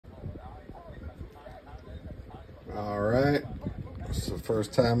All right, it's the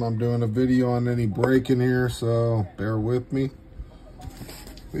first time I'm doing a video on any break-in here, so bear with me.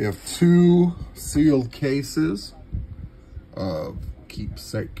 We have 2 sealed cases of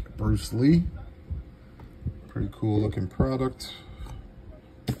Keepsake Bruce Lee. Pretty cool looking product.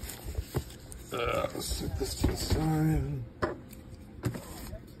 Let's set this to the side.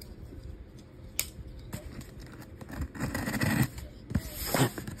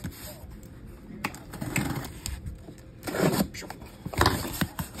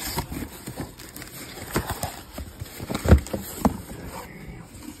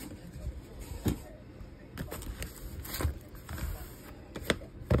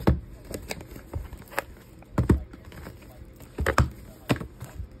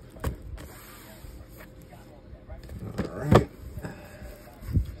 Alright,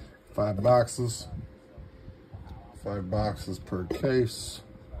 5 boxes, 5 boxes per case.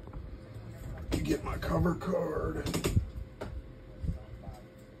 To get my cover card.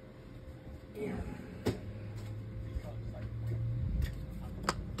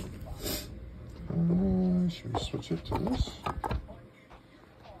 Should we switch it to this?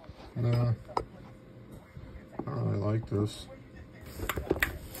 No, I don't really like this.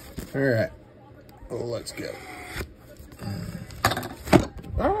 Alright, well, let's go.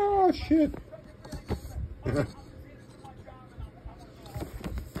 Oh, shit.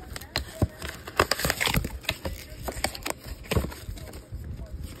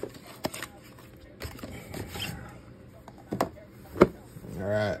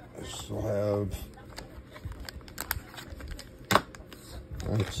 Alright, so have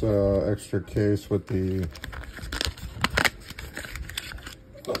that's extra case with the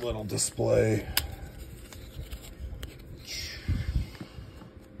little display.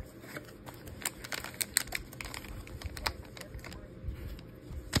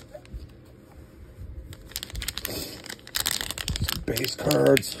 Some base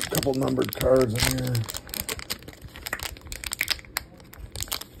cards, a couple numbered cards in here.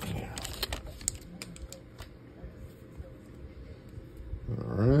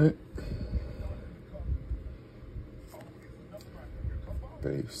 Alright.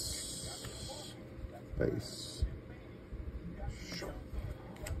 Base.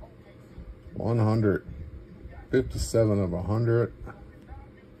 100. 57 of 100.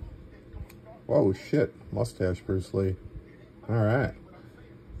 Whoa, shit. Mustache Bruce Lee. Alright.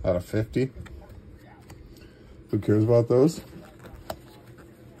 Out of 50. Who cares about those?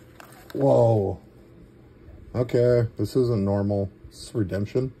 Whoa. Okay, this isn't normal. This is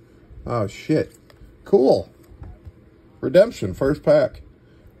redemption. Oh, shit. Cool. Redemption, first pack.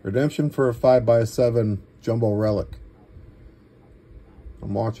 Redemption for a 5x7 jumbo relic.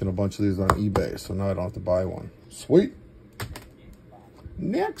 I'm watching a bunch of these on eBay, so now I don't have to buy one. Sweet.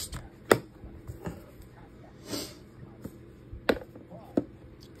 Next.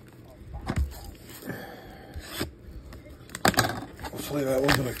 Hopefully that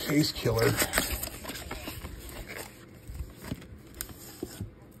wasn't a case killer.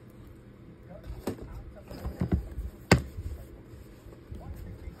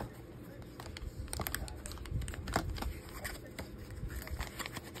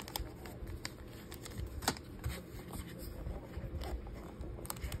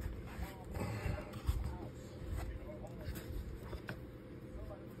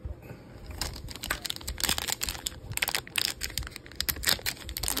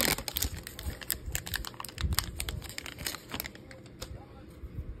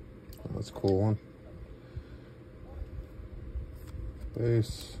 That's a cool one.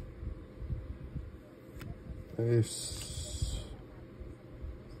 Base. I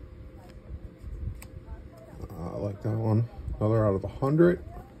like that one. Another out of 100.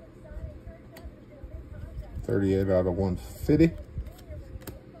 38 out of 150.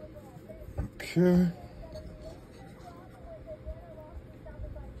 Okay.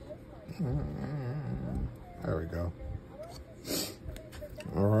 There we go.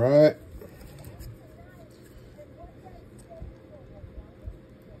 All right.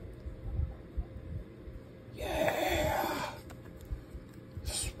 Yeah.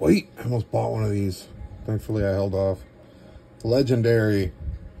 Sweet. I almost bought one of these. Thankfully, I held off. Legendary.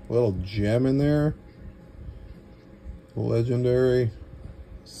 Little gem in there. Legendary.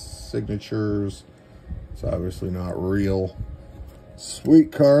 Signatures. It's obviously not real.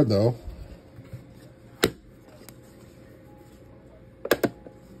 Sweet card, though.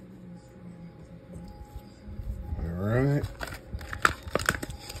 Alright.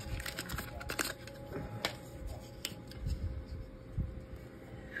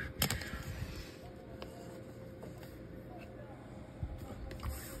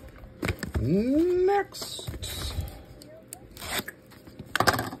 Next.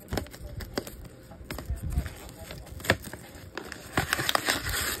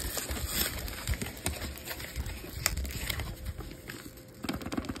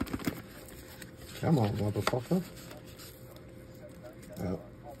 Come on, motherfucker. Yep.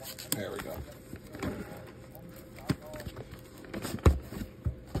 There we go.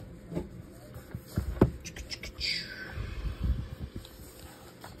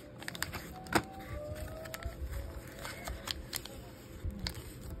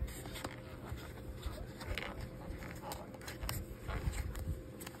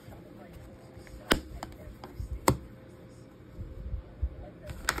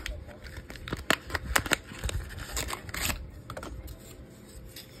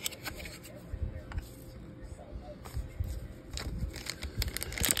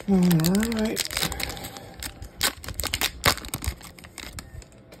 All right.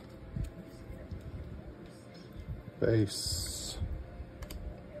 Base.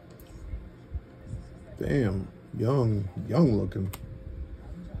 Damn, young looking.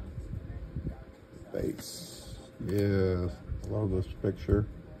 Base. Yeah, love this picture.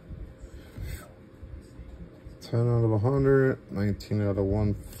 10 out of 100, 19 out of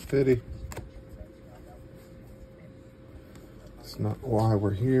 150. That's not why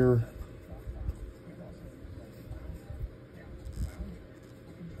we're here.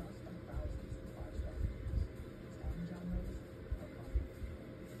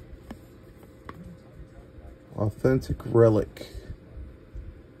 Authentic relic.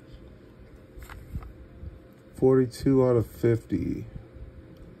 42 out of 50.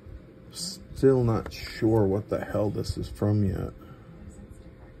 Still not sure what the hell this is from yet.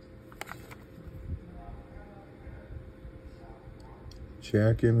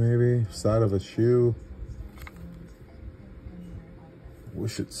 Jacket maybe, side of a shoe.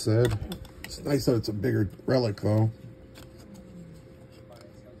 Wish it said. It's nice that it's a bigger relic though.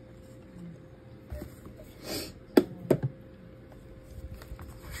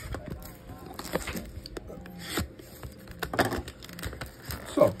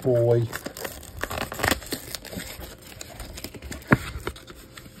 What's up, boy?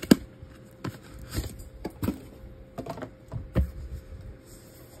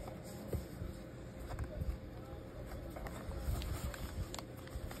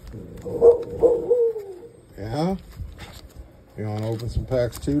 Yeah? You want to open some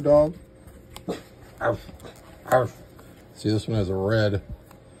packs too, dog? Arf. Arf. See, this one has a red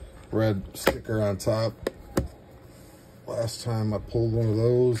sticker on top. Last time I pulled one of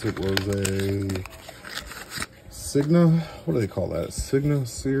those, it was a Signa. What do they call that? Signa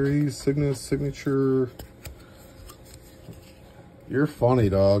series? Signa signature. You're funny,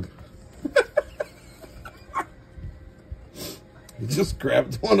 dog. You just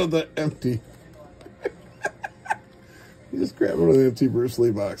grabbed one of the empty. You just grabbed one of the empty Bruce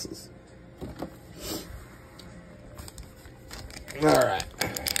Lee boxes. All right.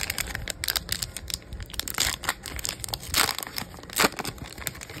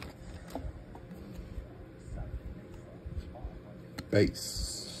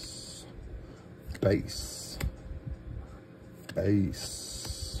 Base. Base.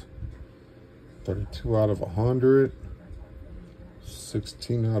 Base. 32 out of 100.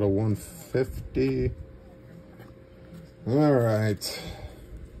 16 out of 150. All right.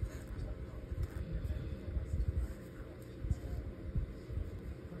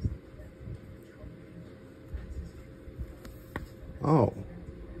 Oh.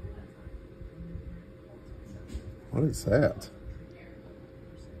 What is that?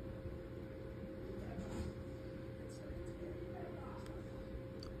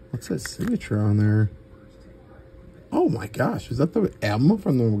 What's that signature on there? Oh my gosh, is that the M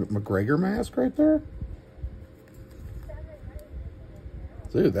from the McGregor mask right there?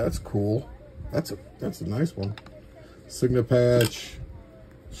 Dude, that's cool. That's a nice one. Signa patch.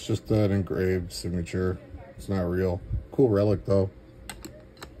 It's just that engraved signature. It's not real. Cool relic though.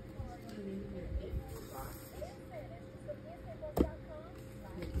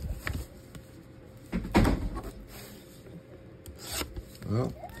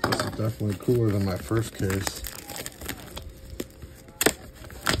 Well, this is definitely cooler than my first case.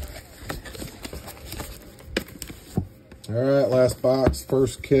 All right, last box,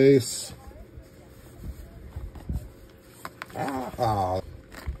 first case. Ah.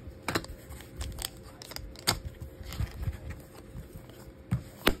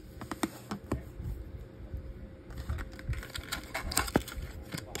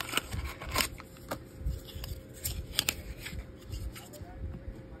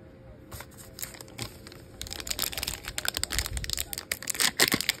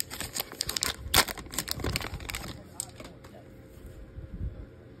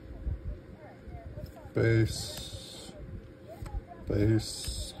 Base,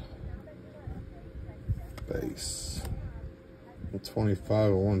 base, base.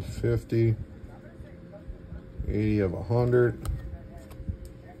 25 of 150. 80 of 100.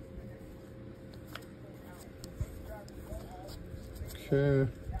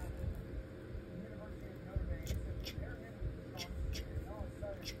 Okay.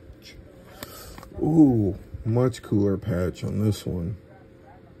 Ooh, much cooler patch on this one.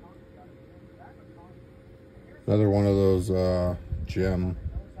 Another one of those gem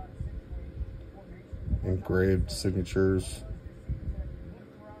engraved signatures.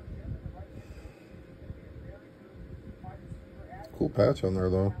 Cool patch on there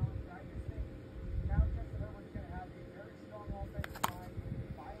though.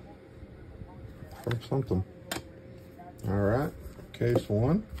 From something. All right, case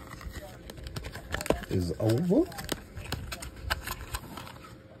one is over.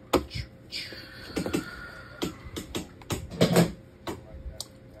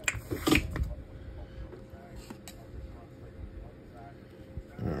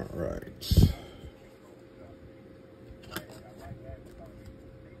 All right.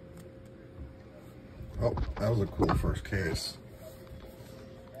 Oh, that was a cool first case.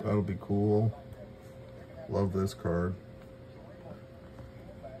 That'll be cool. Love this card.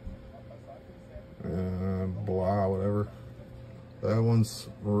 Blah, whatever. That one's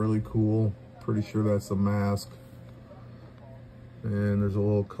really cool. Pretty sure that's a mask. And there's a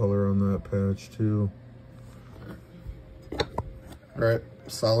little color on that patch too. All right,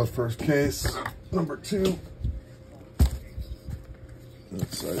 solid first case. Number two.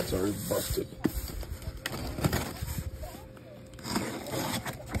 That side's already busted.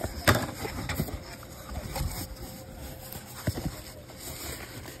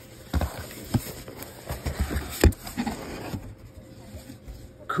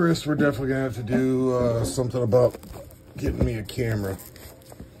 Chris, we're definitely gonna have to do something about getting me a camera.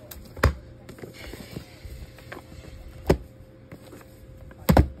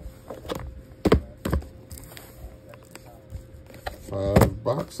 Five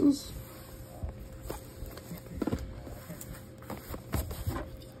boxes.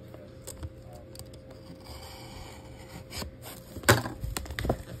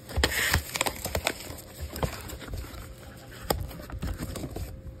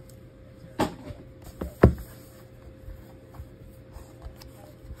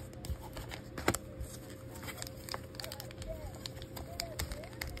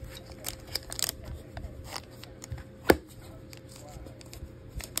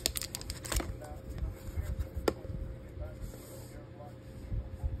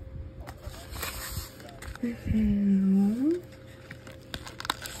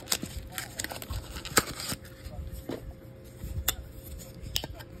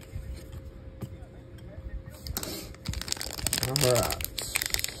 All right.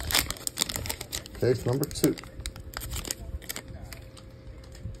 Case number two.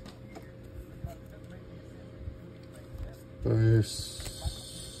 Base.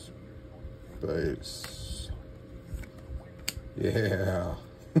 Yeah.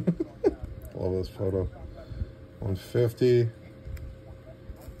 Love this photo. 150.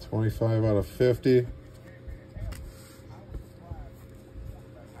 25 out of 50.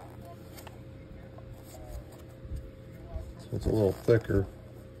 So it's a little thicker.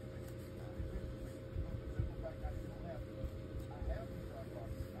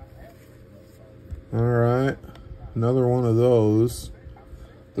 All right, another one of those.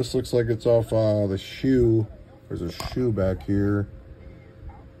 This looks like it's off the shoe. There's a shoe back here.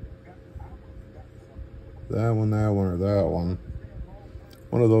 That one, or that one.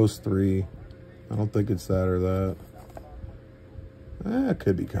 One of those three. I don't think it's that or that. It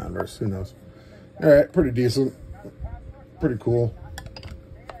could be Converse, who knows. All right, pretty decent. Pretty cool.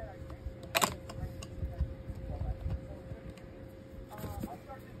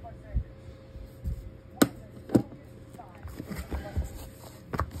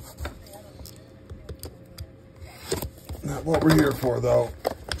 Not what we're here for, though.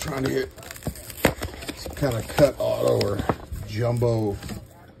 Trying to get some kind of cut auto or jumbo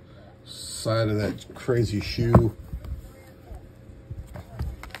side of that crazy shoe.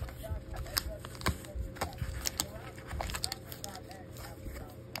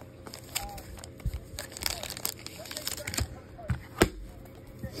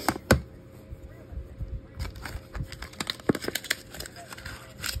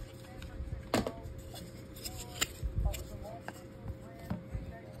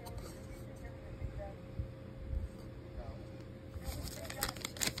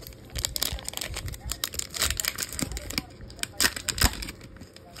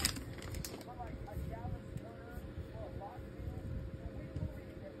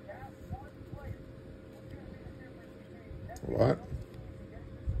 What?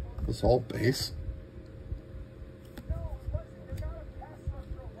 This all base?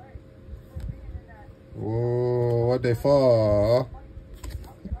 Whoa, what'd they fall?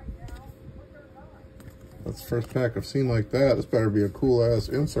 That's the first pack I've seen like that. This better be a cool ass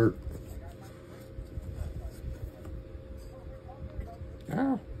insert.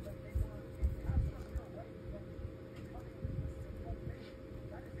 Ow.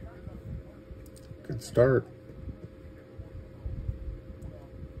 Good start.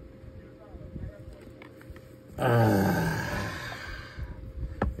 Ah.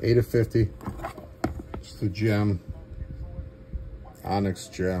 8 of 50. Just a gem. Onyx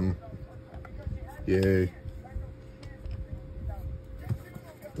gem. Yay.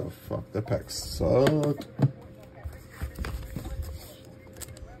 The fuck? That pack sucked.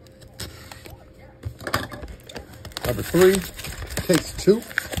 Number 3. Takes 2.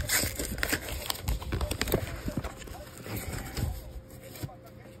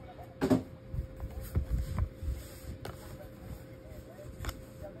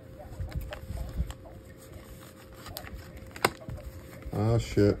 Oh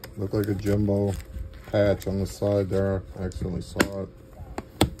shit, looked like a jumbo patch on the side there. I accidentally saw it.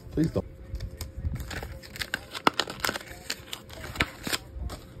 Please don't.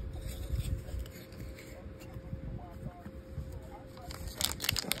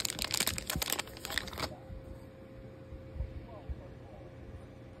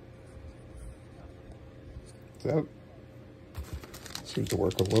 That seems to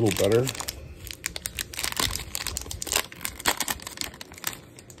work a little better.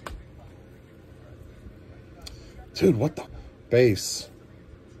 Dude, what the? Base.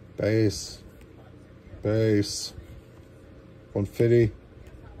 150.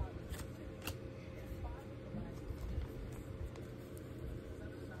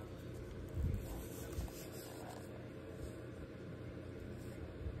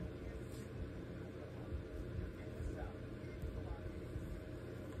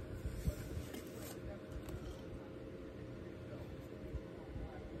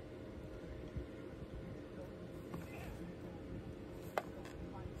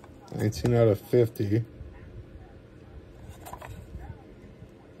 $19 out of 50. I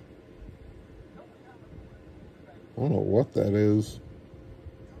don't know what that is.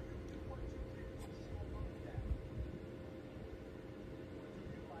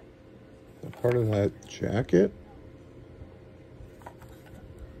 Part of that jacket?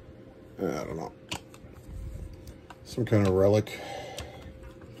 I don't know. Some kind of relic.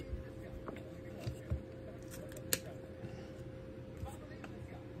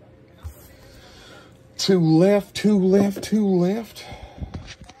 Two left. Ooh,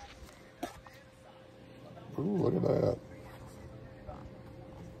 look at that.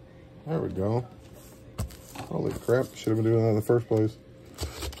 There we go. Holy crap, should have been doing that in the first place.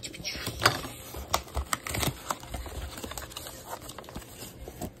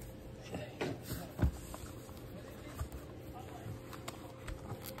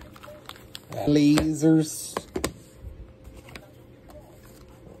 Lasers.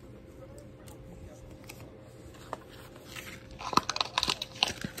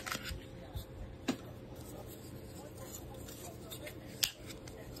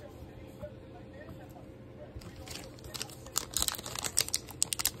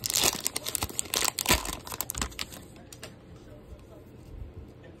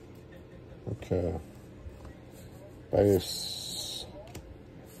 Okay.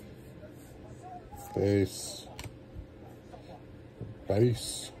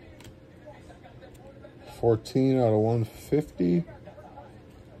 Base. 14 out of 150.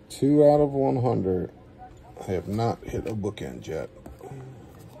 2 out of 100. I have not hit a bookend yet.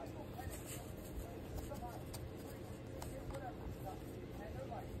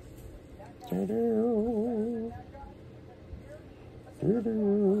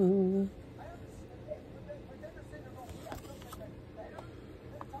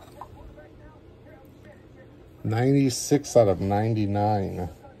 $96 out of 99.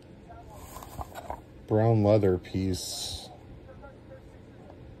 Brown leather piece.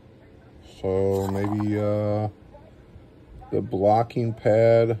 So maybe the blocking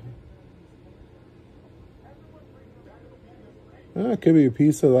pad. It could be a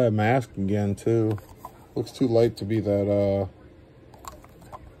piece of that mask again too. Looks too light to be that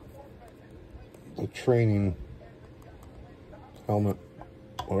the training helmet,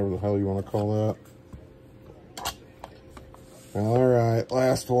 whatever the hell you want to call that. All right,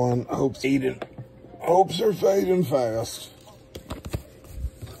 last one. Hopes are fading fast.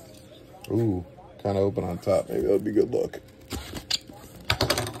 Ooh, kind of open on top. Maybe that'd be a good look.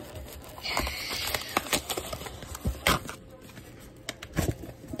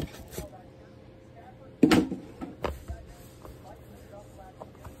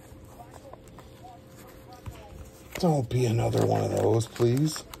 Don't be another one of those,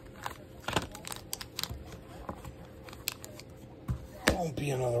 please. Don't be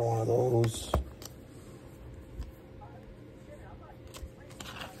another one of those.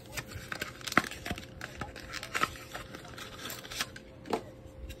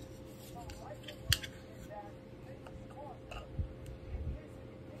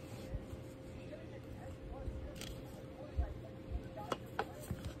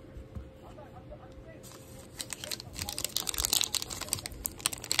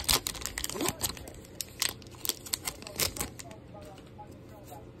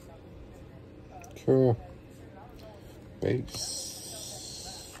 Cool. Base.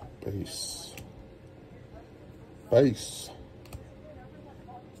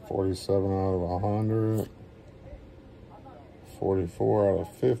 47 out of 100. 44 out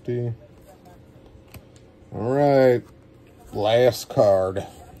of 50. All right. Last card.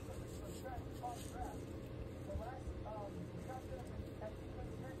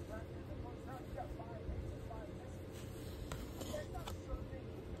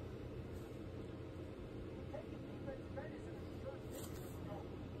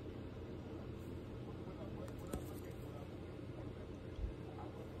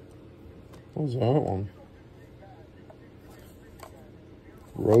 What was that one?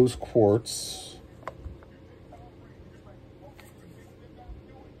 Rose quartz.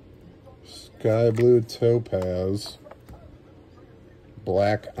 Sky blue topaz.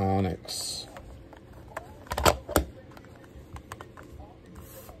 Black onyx.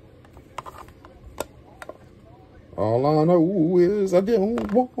 All I know is I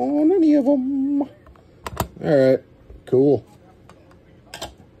don't want any of them. All right, cool.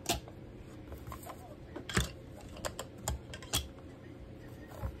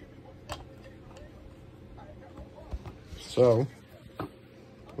 So,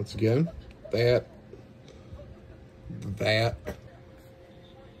 once again, that,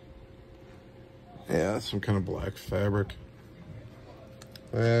 yeah, some kind of black fabric.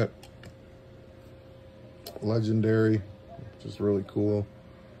 That, legendary, which is really cool.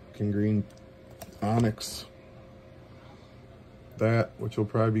 Looking green onyx. That, which will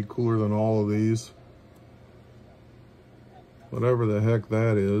probably be cooler than all of these. Whatever the heck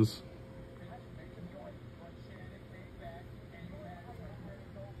that is.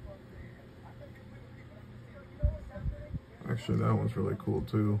 Actually, that one's really cool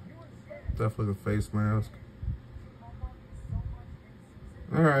too. Definitely the face mask.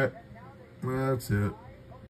 All right, that's it.